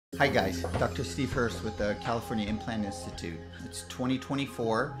Hi guys, Dr. Steve Hurst with the California Implant Institute. It's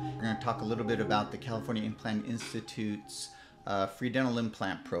 2024. We're going to talk a little bit about the California Implant Institute's free dental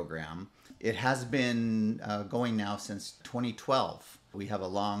implant program. It has been going now since 2012. We have a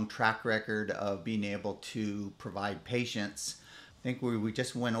long track record of being able to provide patients. I think we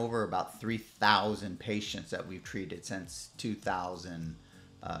just went over about 3,000 patients that we've treated since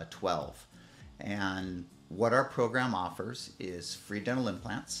 2012. And what our program offers is free dental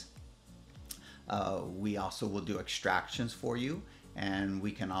implants. We also will do extractions for you, and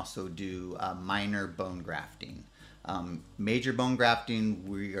we can also do minor bone grafting. Major bone grafting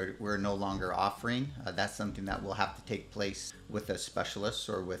we're no longer offering. That's something that will have to take place with a specialist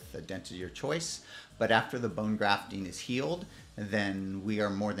or with a dentist of your choice. But after the bone grafting is healed, then we are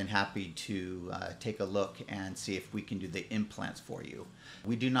more than happy to take a look and see if we can do the implants for you.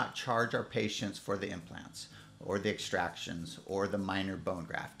 We do not charge our patients for the implants or the extractions or the minor bone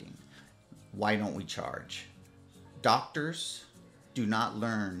grafting. Why don't we charge? Doctors do not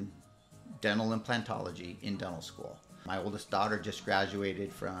learn dental implantology in dental school. My oldest daughter just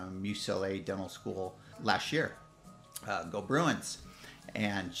graduated from UCLA Dental School last year. Go Bruins.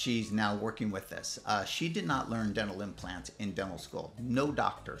 And she's now working with us. She did not learn dental implants in dental school. No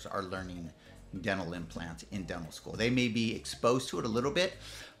doctors are learning dental implants in dental school. They may be exposed to it a little bit,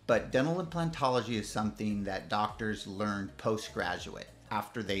 but dental implantology is something that doctors learn postgraduate,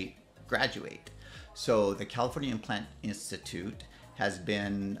 after they graduate. So the California Implant Institute has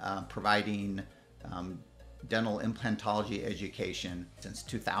been providing dental implantology education since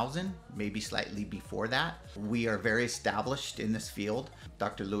 2000, maybe slightly before that. We are very established in this field.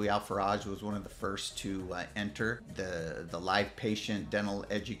 Dr. Al-Faraj was one of the first to enter the live patient dental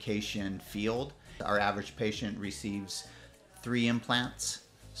education field. Our average patient receives 3 implants.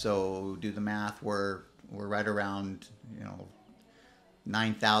 So do the math, we're right around,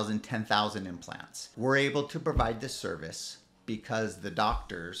 9,000, 10,000 implants. We're able to provide this service because the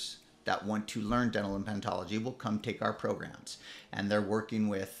doctors that want to learn dental implantology will come take our programs, and they're working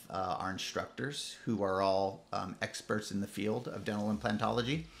with our instructors who are all experts in the field of dental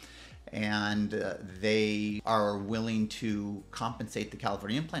implantology, and they are willing to compensate the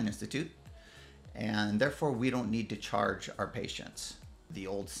California Implant Institute, and therefore we don't need to charge our patients. The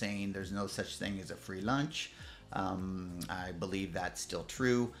old saying, there's no such thing as a free lunch. I believe that's still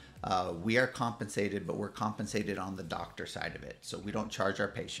true. We are compensated, but we're compensated on the doctor side of it. So we don't charge our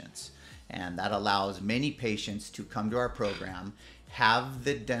patients. And that allows many patients to come to our program, have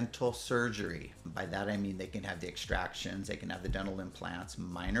the dental surgery. By that I mean they can have the extractions, they can have the dental implants,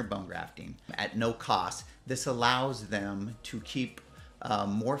 minor bone grafting at no cost. This allows them to keep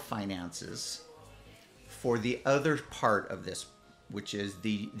more finances for the other part of this, which is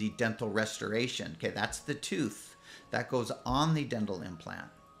the dental restoration. Okay, that's the tooth that goes on the dental implant.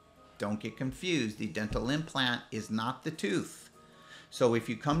 Don't get confused. The dental implant is not the tooth. So if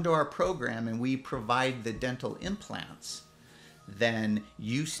you come to our program and we provide the dental implants, then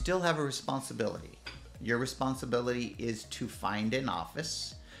you still have a responsibility. Your responsibility is to find an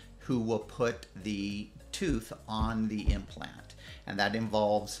office who will put the tooth on the implant. And that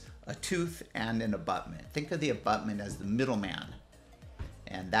involves a tooth and an abutment. Think of the abutment as the middleman.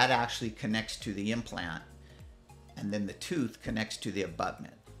 And that actually connects to the implant, and then the tooth connects to the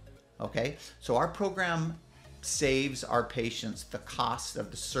abutment. Okay, so our program saves our patients the cost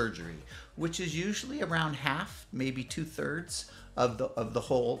of the surgery, which is usually around half, maybe 2/3 of the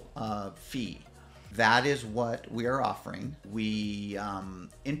whole fee. That is what we are offering. We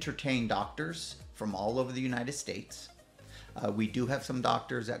entertain doctors from all over the United States. We do have some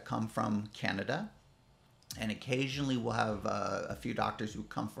doctors that come from Canada, and occasionally we'll have a few doctors who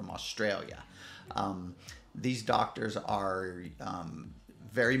come from Australia. These doctors are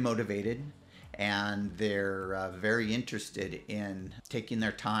very motivated, and they're very interested in taking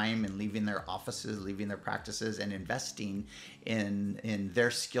their time and leaving their offices, leaving their practices, and investing in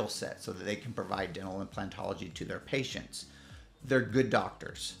their skill set so that they can provide dental implantology to their patients. They're good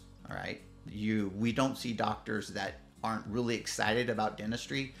doctors, all right? We don't see doctors that aren't really excited about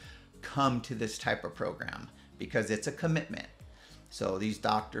dentistry come to this type of program because it's a commitment. So these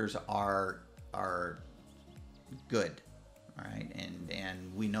doctors are good, all right,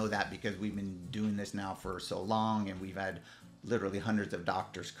 and we know that because we've been doing this now for so long, and we've had literally hundreds of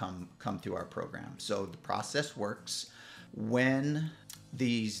doctors come through our program. So the process works. When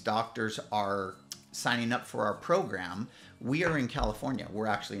these doctors are signing up for our program, we are in California. We're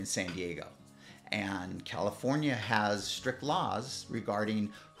actually in San Diego. And California has strict laws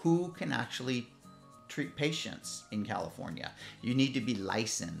regarding who can actually treat patients in California. You need to be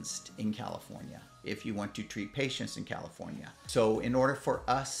licensed in California if you want to treat patients in California. So in order for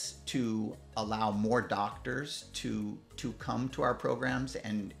us to allow more doctors to come to our programs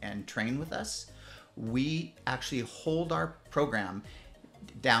and train with us, we actually hold our program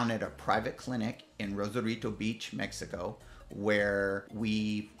down at a private clinic in Rosarito Beach, Mexico, where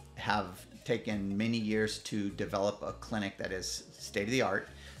we have taken many years to develop a clinic that is state of the art.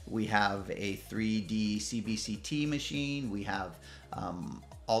 We have a 3D CBCT machine. We have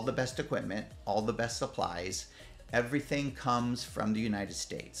all the best equipment, all the best supplies. Everything comes from the United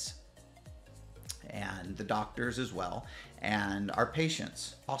States, and the doctors as well. And our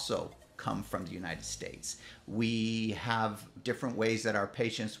patients also come from the United States. We have different ways that our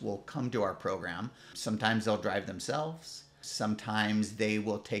patients will come to our program. Sometimes they'll drive themselves. Sometimes they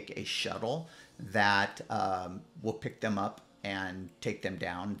will take a shuttle that will pick them up and take them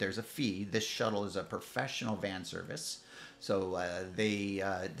down. There's a fee. This shuttle is a professional van service. So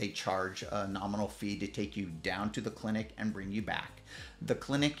they charge a nominal fee to take you down to the clinic and bring you back. The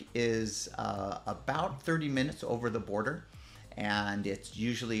clinic is about 30 minutes over the border, and it's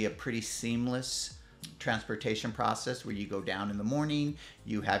usually a pretty seamless transportation process where you go down in the morning,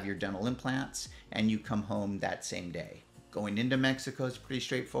 you have your dental implants, and you come home that same day. Going into Mexico is pretty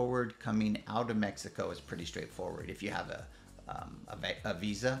straightforward. Coming out of Mexico is pretty straightforward. If you have a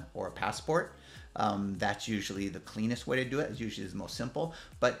visa or a passport, that's usually the cleanest way to do it. It's usually the most simple.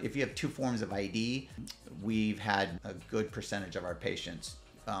 But if you have two forms of ID, we've had a good percentage of our patients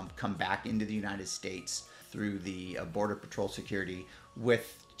come back into the United States through the Border Patrol security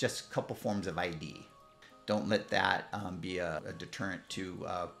with just a couple forms of ID. Don't let that be a deterrent to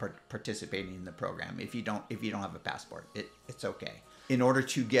participating in the program. If you don't have a passport, it's okay. In order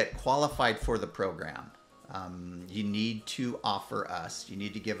to get qualified for the program, you need to you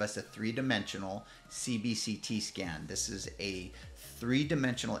need to give us a 3-dimensional CBCT scan. This is a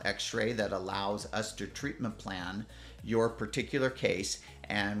 3-dimensional x-ray that allows us to treatment plan your particular case,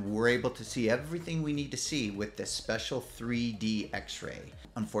 and we're able to see everything we need to see with this special 3D x-ray.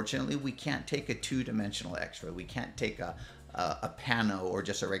 Unfortunately, we can't take a 2-dimensional x-ray. We can't take a pano or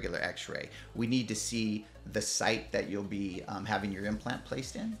just a regular x-ray. We need to see the site that you'll be having your implant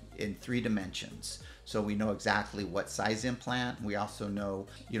placed in 3 dimensions. So we know exactly what size implant. We also know,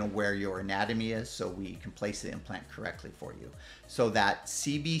 where your anatomy is, so we can place the implant correctly for you. So that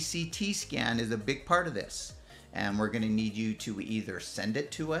CBCT scan is a big part of this. And we're going to need you to either send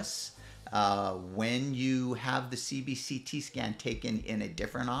it to us when you have the CBCT scan taken in a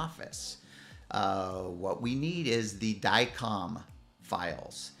different office. What we need is the DICOM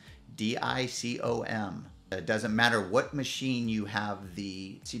files, DICOM. It doesn't matter what machine you have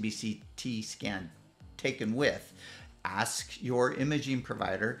the CBCT scan taken with. Ask your imaging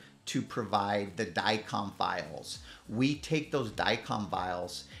provider to provide the DICOM files. We take those DICOM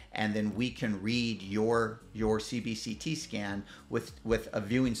files and then we can read your CBCT scan with a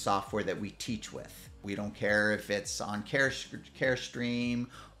viewing software that we teach with. We don't care if it's on CareStream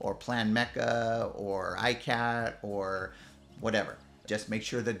or Plan Mecca or iCat or whatever. Just make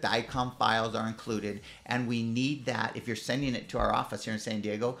sure the DICOM files are included, and we need that. If you're sending it to our office here in San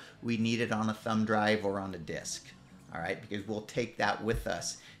Diego, we need it on a thumb drive or on a disk, all right? Because we'll take that with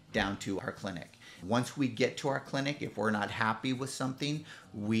us down to our clinic. Once we get to our clinic, if we're not happy with something,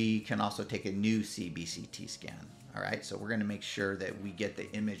 we can also take a new CBCT scan, all right? So we're gonna make sure that we get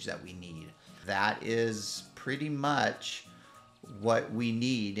the image that we need. That is pretty much what we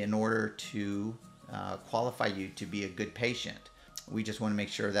need in order to qualify you to be a good patient. We just want to make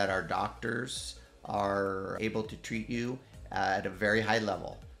sure that our doctors are able to treat you at a very high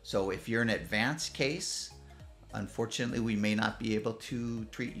level. So if you're an advanced case, unfortunately, we may not be able to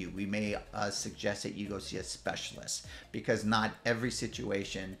treat you. We may suggest that you go see a specialist, because not every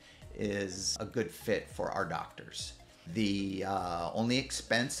situation is a good fit for our doctors. The only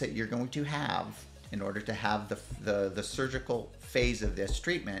expense that you're going to have in order to have the surgical phase of this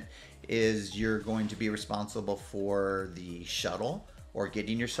treatment is you're going to be responsible for the shuttle or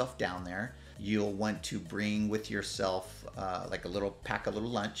getting yourself down there. You'll want to bring with yourself like pack a little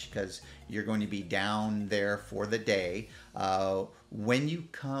lunch, because you're going to be down there for the day. When you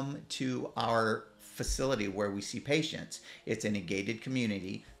come to our facility where we see patients, it's in a gated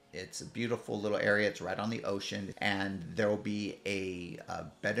community. It's a beautiful little area. It's right on the ocean, and there will be a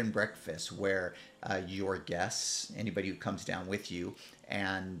bed and breakfast where your guests, anybody who comes down with you,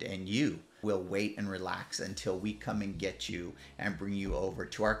 and you will wait and relax until we come and get you and bring you over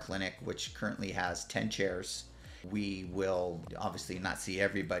to our clinic, which currently has 10 chairs We will obviously not see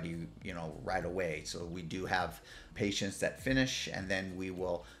everybody, right away. So we do have patients that finish, and then we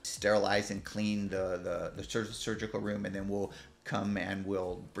will sterilize and clean the surgical room, and then we'll come and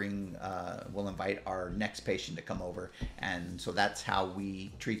we'll invite our next patient to come over. And so that's how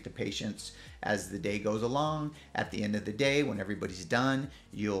we treat the patients as the day goes along. At the end of the day, when everybody's done,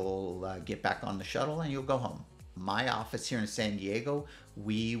 you'll get back on the shuttle and you'll go home. My office here in San Diego,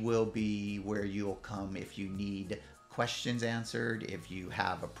 we will be where you'll come if you need questions answered, if you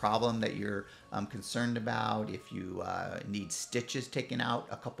have a problem that you're concerned about, if you need stitches taken out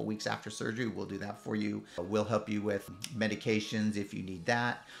a couple weeks after surgery, we'll do that for you. We'll help you with medications if you need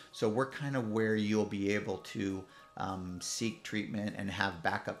that. So we're kind of where you'll be able to seek treatment and have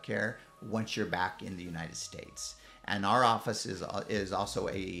backup care once you're back in the United States. And our office is also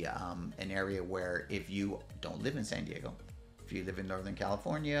an area where if you don't live in San Diego, if you live in Northern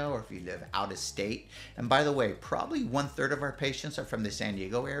California, or if you live out of state. And by the way, probably 1/3 of our patients are from the San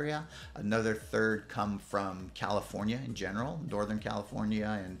Diego area. Another third come from California in general, Northern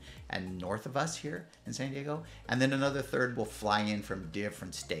California and north of us here in San Diego. And then another third will fly in from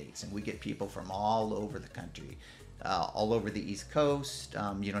different states. And we get people from all over the country, all over the East Coast.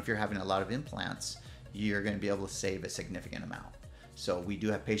 If you're having a lot of implants, you're going to be able to save a significant amount. So we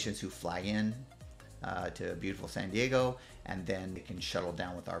do have patients who fly in to beautiful San Diego, and then they can shuttle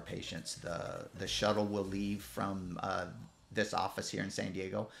down with our patients. The shuttle will leave from this office here in San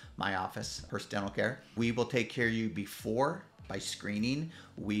Diego, my office, Hurst Dental Care. We will take care of you before by screening.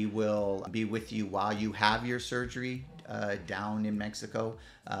 We will be with you while you have your surgery down in Mexico.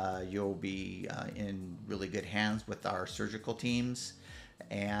 You'll be in really good hands with our surgical teams,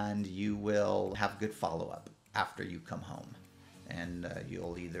 and you will have good follow-up after you come home. And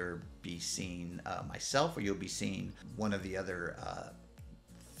you'll either be seeing myself, or you'll be seeing one of the other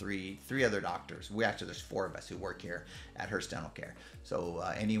three other doctors. There's 4 of us who work here at Hurst Dental Care. So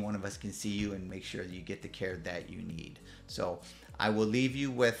any one of us can see you and make sure that you get the care that you need. So I will leave you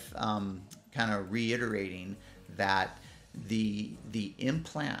with kind of reiterating that the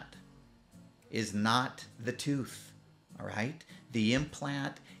implant is not the tooth, all right? The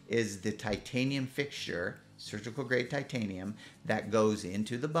implant is the titanium fixture, surgical grade titanium, that goes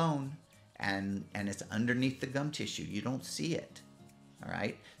into the bone, and it's underneath the gum tissue. You don't see it, all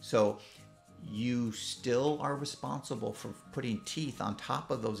right? So you still are responsible for putting teeth on top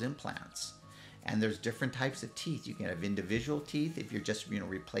of those implants. And there's different types of teeth. You can have individual teeth if you're just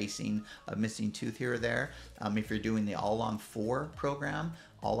replacing a missing tooth here or there. If you're doing the All-on-4 program,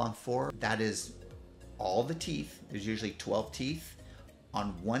 All-on-4, that is all the teeth. There's usually 12 teeth on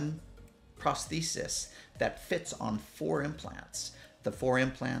one prosthesis that fits on 4 implants. The 4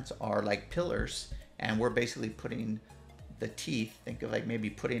 implants are like pillars, and we're basically putting the teeth, think of like maybe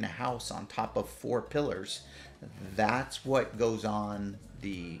putting a house on top of 4 pillars. That's what goes on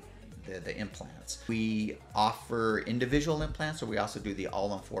the implants. We offer individual implants, or we also do the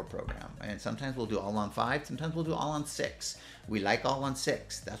All-on-4 program. And sometimes we'll do All-on-5, sometimes we'll do All-on-6. We like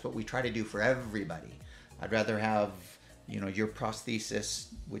All-on-6. That's what we try to do for everybody. I'd rather have your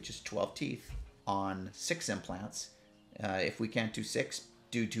prosthesis, which is 12 teeth, on 6 implants. If we can't do 6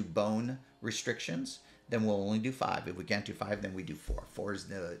 due to bone restrictions, then we'll only do 5. If we can't do 5, then we do 4. 4 is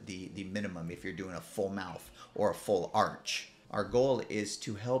the minimum if you're doing a full mouth or a full arch. Our goal is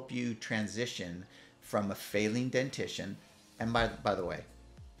to help you transition from a failing dentition. And by the way,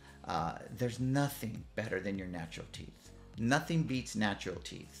 there's nothing better than your natural teeth. Nothing beats natural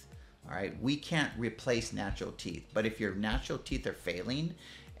teeth. All right, we can't replace natural teeth, but if your natural teeth are failing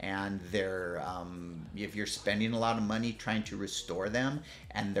and they're, if you're spending a lot of money trying to restore them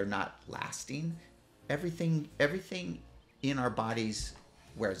and they're not lasting, everything in our bodies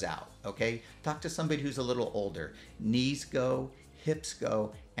wears out. Okay, talk to somebody who's a little older. Knees go, hips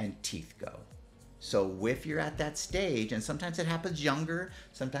go, and teeth go. So if you're at that stage, and sometimes it happens younger,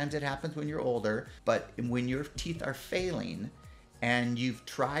 sometimes it happens when you're older, but when your teeth are failing, and you've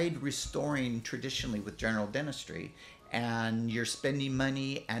tried restoring traditionally with general dentistry, and you're spending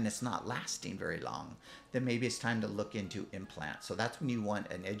money and it's not lasting very long, then maybe it's time to look into implants. So that's when you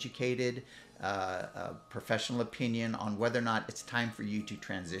want an educated professional opinion on whether or not it's time for you to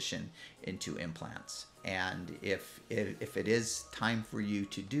transition into implants. And if it is time for you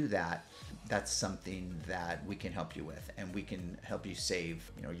to do that, that's something that we can help you with, and we can help you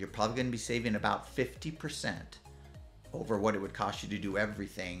save. You're probably going to be saving about 50% over what it would cost you to do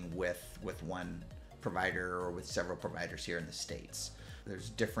everything with one provider or with several providers here in the States. There's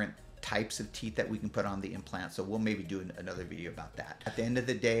different types of teeth that we can put on the implant, so we'll maybe do another video about that. At the end of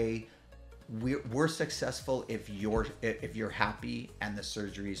the day, we're successful if you're happy and the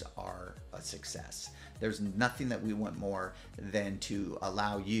surgeries are a success. There's nothing that we want more than to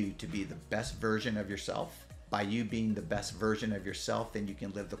allow you to be the best version of yourself. By you being the best version of yourself, then you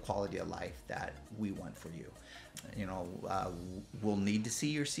can live the quality of life that we want for you. You know, we'll need to see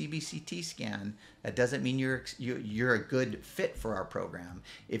your CBCT scan. That doesn't mean you're a good fit for our program.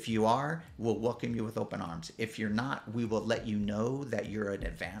 If you are, we'll welcome you with open arms. If you're not, we will let you know that you're an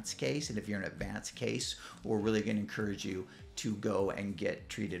advanced case. And if you're an advanced case, we're really going to encourage you to go and get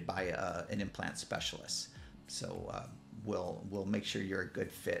treated by an implant specialist. So we'll make sure you're a good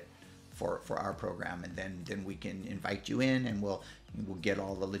fit for our program, and then we can invite you in, and we'll get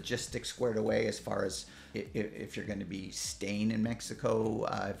all the logistics squared away as far as if you're going to be staying in Mexico.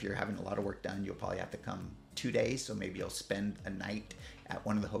 If you're having a lot of work done, you'll probably have to come 2 days, so maybe you'll spend a night at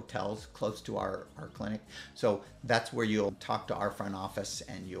one of the hotels close to our clinic. So that's where you'll talk to our front office,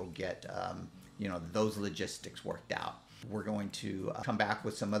 and you'll get you know, those logistics worked out. We're going to come back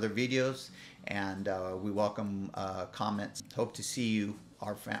with some other videos, and we welcome comments. Hope to see you,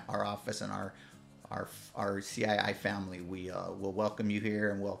 our office, and our CII family. We will welcome you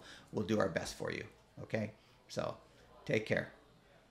here, and we'll do our best for you. Okay, so take care.